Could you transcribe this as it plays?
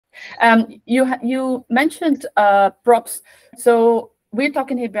You mentioned props. So we're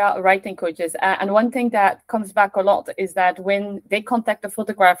talking about writing coaches, and one thing that comes back a lot is that when they contact the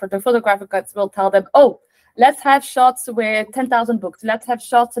photographer will tell them, "Oh, let's have shots with 10,000 books. Let's have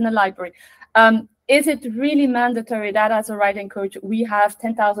shots in a library." Is it really mandatory that as a writing coach we have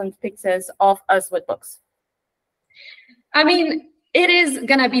 10,000 pictures of us with books? I mean, it is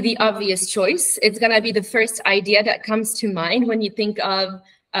gonna be the obvious choice. It's gonna be the first idea that comes to mind when you think of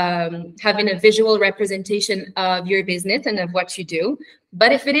having a visual representation of your business and of what you do.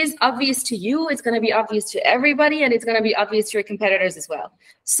 But if it is obvious to you, it's going to be obvious to everybody, and it's going to be obvious to your competitors as well.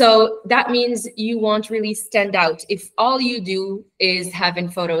 So that means you won't really stand out if all you do is having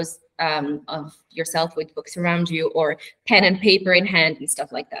photos of yourself with books around you, or pen and paper in hand and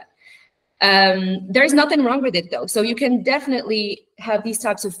stuff like that. There's nothing wrong with it though. So you can definitely have these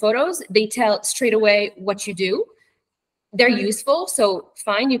types of photos. They tell straight away what you do. They're useful, so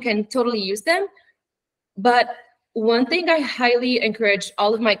fine, you can totally use them. But one thing I highly encourage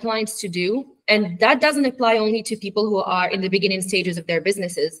all of my clients to do, and that doesn't apply only to people who are in the beginning stages of their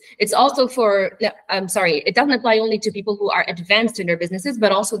businesses. It's also for, it doesn't apply only to people who are advanced in their businesses,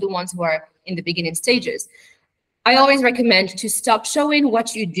 but also the ones who are in the beginning stages. I always recommend to stop showing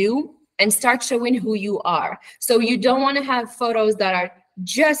what you do and start showing who you are. So you don't want to have photos that are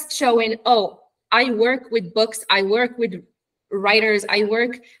just showing, oh, I work with books, I work with writers, I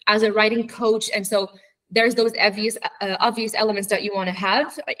work as a writing coach. And so there's those obvious elements that you want to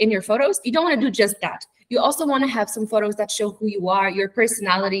have in your photos. You don't want to do just that. You also want to have some photos that show who you are, your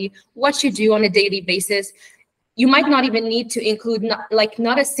personality, what you do on a daily basis. You might not even need to include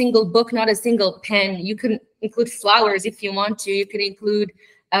not a single book, not a single pen. You can include flowers if you want to. You can include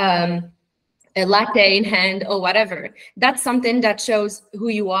a latte in hand or whatever. That's something that shows who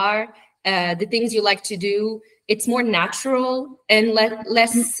you are, the things you like to do. It's more natural and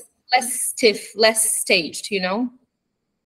less stiff, less staged, you know?